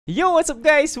Yo, what's up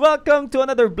guys? Welcome to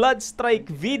another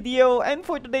BLOODSTRIKE video. And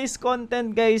for today's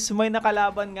content guys, may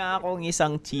nakalaban nga akong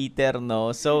isang cheater, no?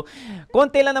 So,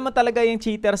 konti lang naman talaga yung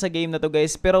cheater sa game na to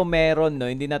guys. Pero meron, no?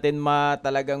 Hindi natin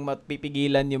talagang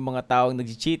mapipigilan yung mga taong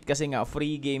nag-cheat kasi nga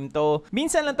free game to.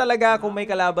 Minsan lang talaga kung may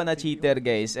kalaban na cheater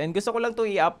guys. And gusto ko lang to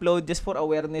i-upload just for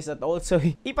awareness at also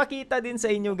ipakita din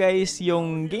sa inyo guys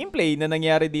yung gameplay na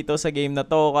nangyari dito sa game na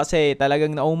to. Kasi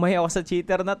talagang naumay ako sa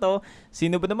cheater na to.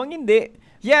 Sino ba namang hindi?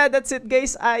 Yeah, that's it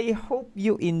guys. I hope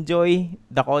you enjoy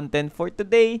the content for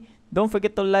today. Don't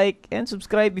forget to like and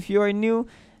subscribe if you are new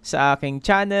sa aking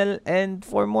channel and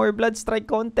for more BLOODSTRIKE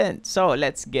content. So,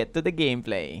 let's get to the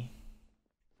gameplay.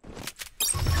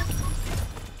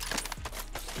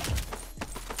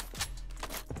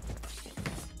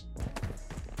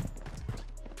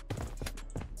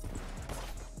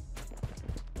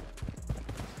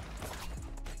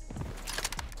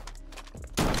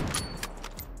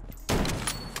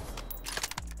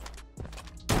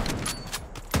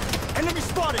 Enemy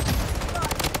spotted!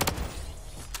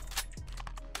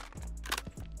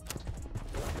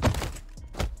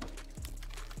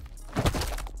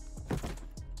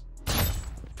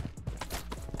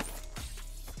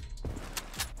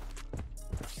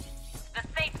 The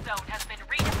safe zone has been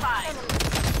redefined.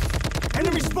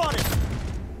 Enemy spotted!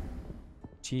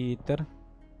 Cheater.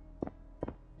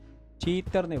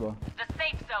 Cheater nih ba? The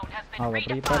safe zone has been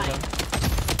Prepare ba? redefined.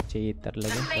 Cheater The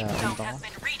lagi. safe zone has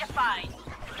been redefined.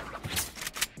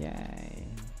 Yay.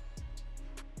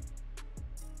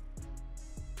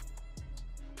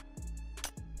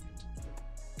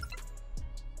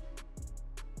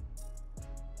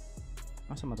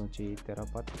 Masa matong cheater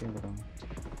apat yung gano'n.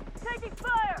 Taking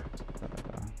fire!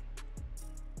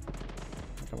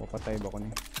 Ito papatay ba ko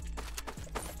niya?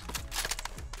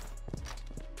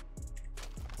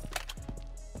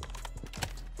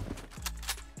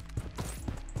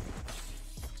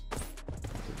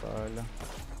 Pala.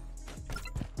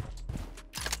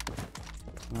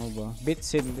 Ano ba?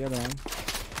 Bitsin, di ba?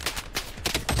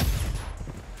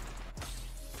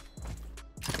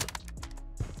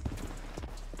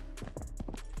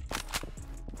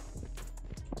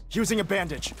 Using a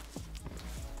bandage.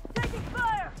 Taking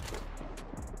fire!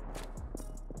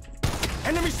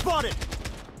 Enemy spotted!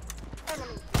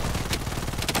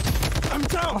 I'm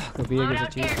down! Kabiyag sa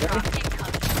Loadout cheater. airdrop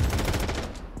incoming.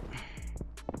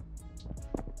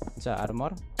 Sa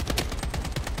armor?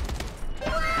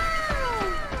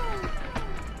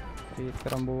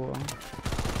 Cheater ang buong.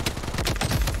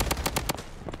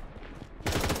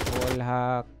 Wall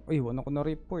hack. Uy, wala ko na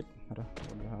report.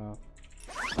 Wall hack.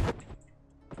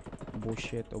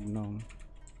 Bullshit, ognaw.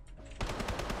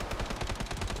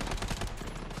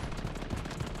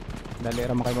 Dali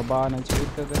ra makay baba ng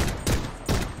cheater.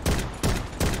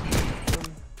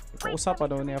 Ikausap pa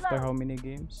daw ni after how many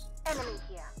games? Enemy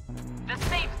here. The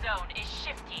safe zone is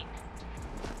shifting.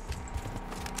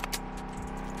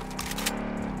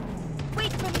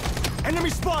 Wait for me. Enemy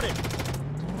spotted!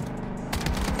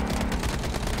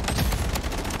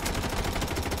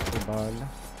 Bala.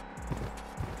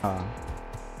 Ah.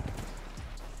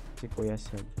 Si Kuya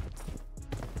Seb.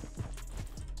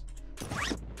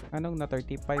 Anong na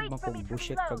 35 man kung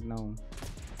bullshit pag now.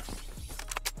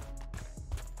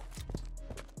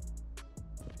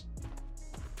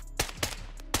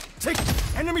 Take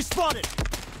enemy spotted!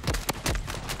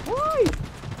 Why?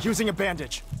 Using a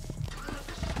bandage.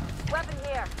 Weapon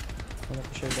here. Wala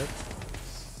ko share that.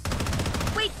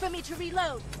 Wait for me to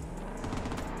reload.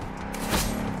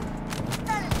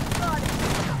 Enemy spotted.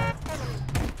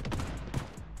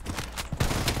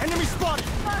 Enemy spotted!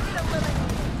 Target eliminated.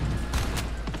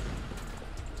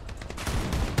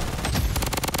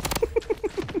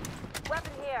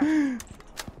 Weapon here.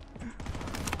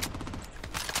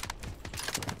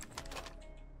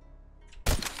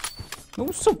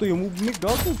 Nausap to yung move me.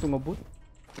 Gago tumabot.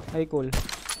 Ay, cool.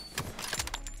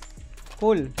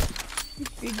 Cool.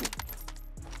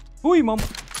 Uy, ma'am.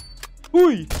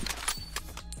 Uy!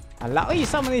 Ala, uy,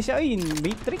 isa man siya. Uy,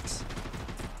 Matrix.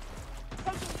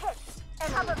 Taking hits.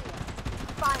 Cover me.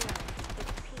 Finally,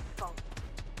 it's peaceful.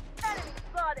 Enemy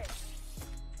spotted.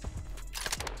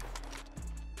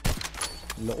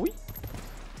 Ala, uy.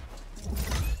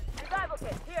 Revival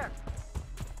kit here.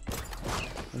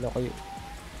 Wala kayo.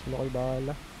 Wala kayo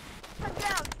bahala. Put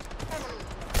down. Enemy.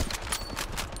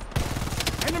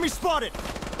 Enemy spotted!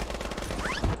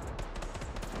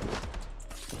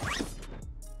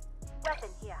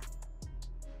 Weapon here.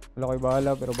 Wala kayo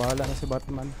bahala, pero bahala na si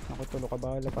Batman. Ako tulo ka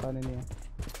bahala para na niya.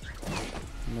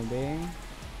 Ano bang?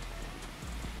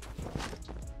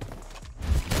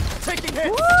 Taking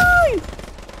hits! Uy!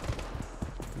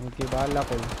 Okay, bahala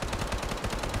ko.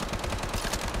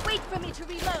 for me to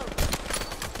reload.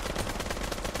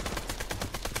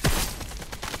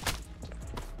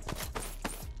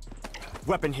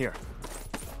 Weapon here.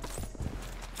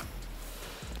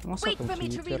 Masa Wait tong for me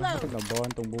to cheater? reload. Naglabawan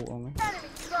tong buong eh. Enemy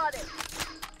spotted.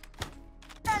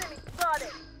 Enemy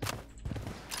spotted.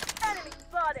 Enemy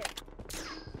spotted.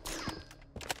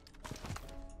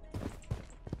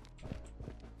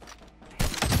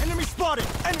 Enemy spotted.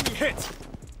 Enemy hit.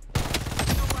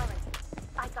 Don't worry.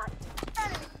 I got you.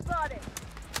 Enemy spotted.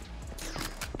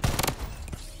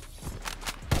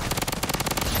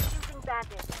 Using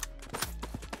bandage.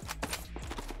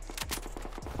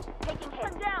 Taking hit.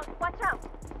 I'm down. Watch out.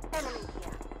 Enemy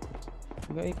here.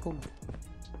 Gaikog.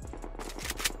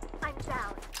 I'm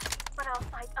down, but I'll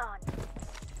fight on.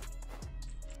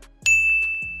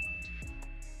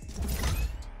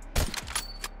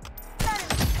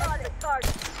 Enemy spotted.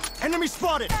 Target. Enemy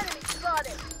spotted. Enemy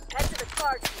spotted. Head to the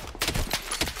target.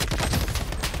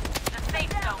 The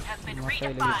safe zone has been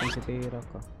Matay lagi redefined. tong si Tira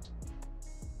ka.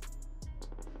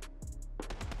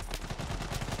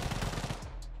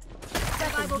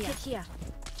 Survival kit here.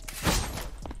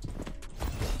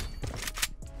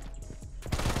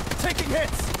 Taking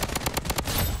hits.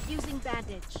 Using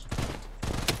bandage.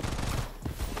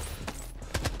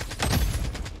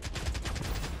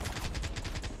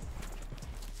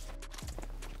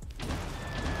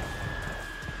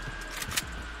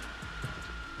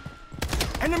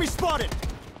 Enemy spotted.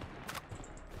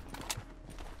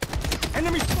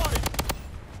 Enemy spotted.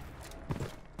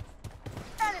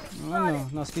 Enemy Ano?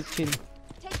 spotted. Nasa kitchen.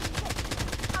 Taking hit.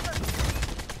 Cover.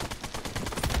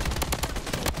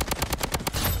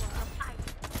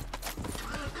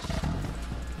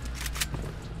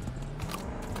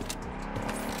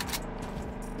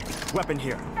 Weapon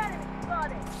here. Enemy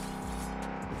spotted.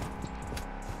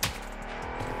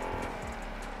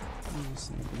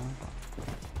 Snipe na.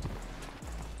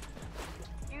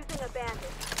 Using a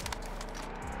bandage.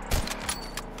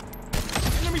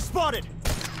 Enemy spotted.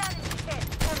 Enemy hit.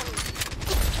 Enemy.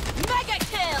 Mega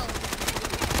kill!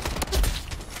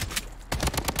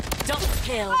 Double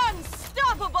kill!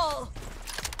 Unstoppable!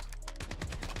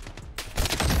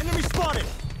 Enemy spotted.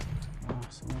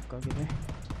 Sumok ka gid eh.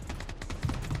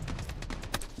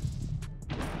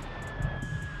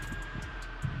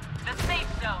 The safe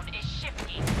zone is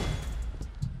shifting.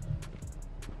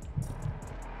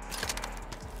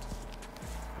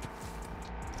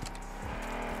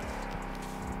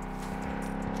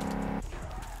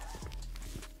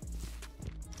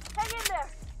 Hang in there.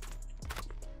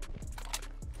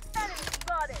 Enemy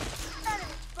spotted.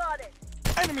 Enemy spotted.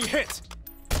 Enemy hit.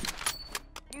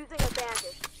 Using a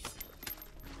bandage.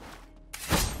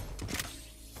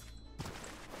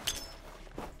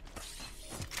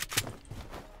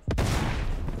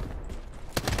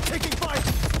 Taking fire.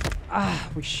 Ah,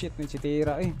 oh shit, may si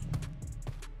Tira eh.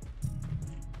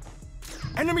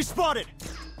 Enemy spotted.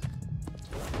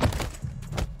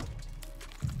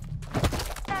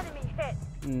 Enemy hit.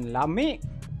 Lami!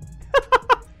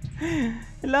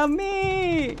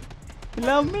 Lami!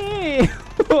 Lami!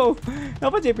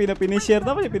 Dapat siya pinapinisher.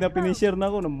 Dapat siya pinapinisher na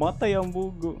ako. Namatay ang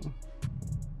bugo.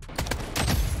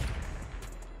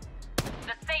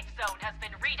 The safe zone has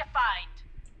been redefined.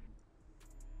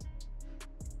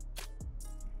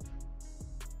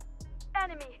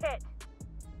 Enemy hit.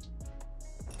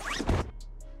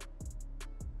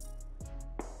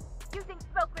 Using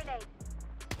smoke grenade.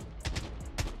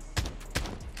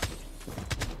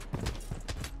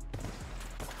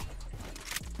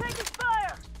 Taking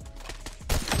fire.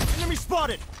 Enemy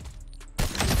spotted.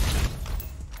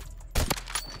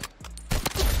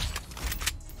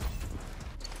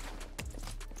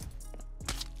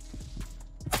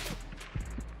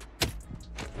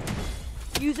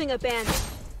 Using a bandage.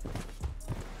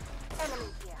 Enemy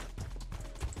here.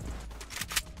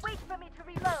 Wait for me to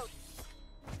reload.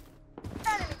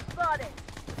 Enemy spotted.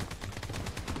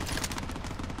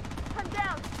 Come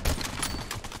down.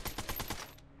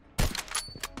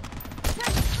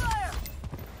 Take fire.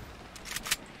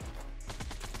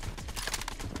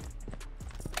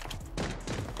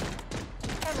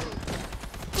 Enemy.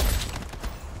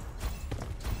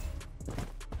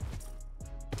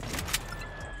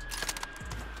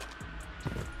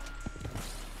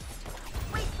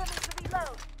 Wait for me to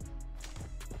reload.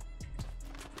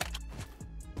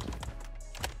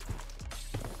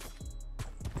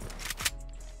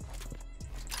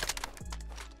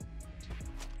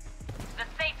 The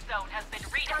safe zone has been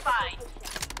Target redefined.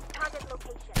 location. Target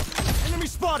location. Enemy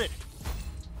spotted.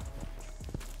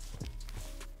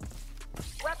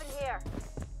 Weapon here.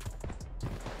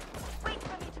 Wait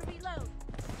for me to reload.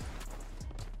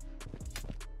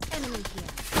 Enemy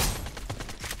here.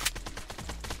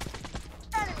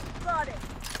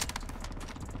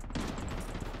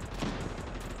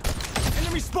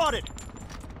 spotted!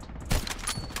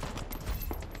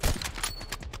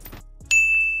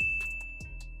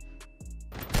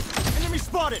 Enemy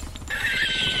spotted!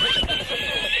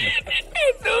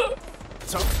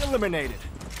 So eliminated.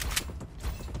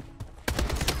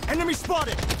 Enemy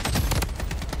spotted!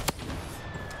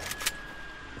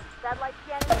 Satellite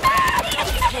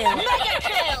scanning.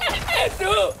 Mega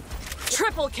kill!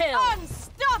 Triple kill!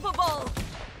 Unstoppable!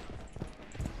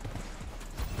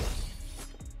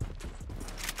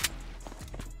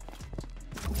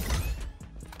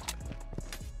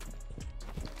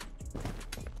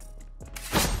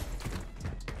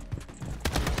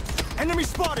 Enemy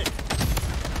spotted!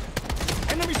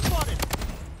 Enemy spotted!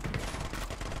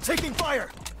 Taking fire!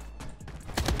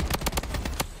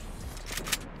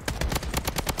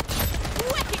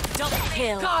 Wicked double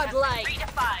kill! Godlike!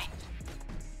 Redefined!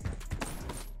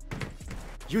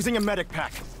 Using a medic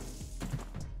pack.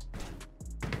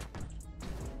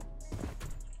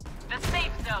 The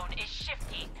safe zone is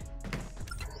shifting.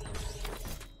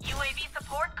 UAV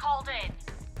support called in.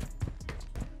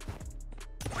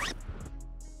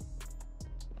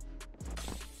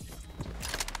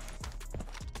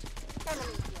 Enemy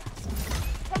here.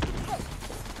 Taking hit.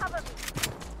 Cover me.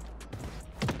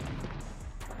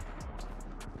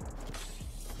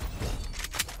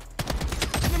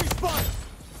 Enemy spotted!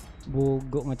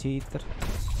 Bugo nga cheater.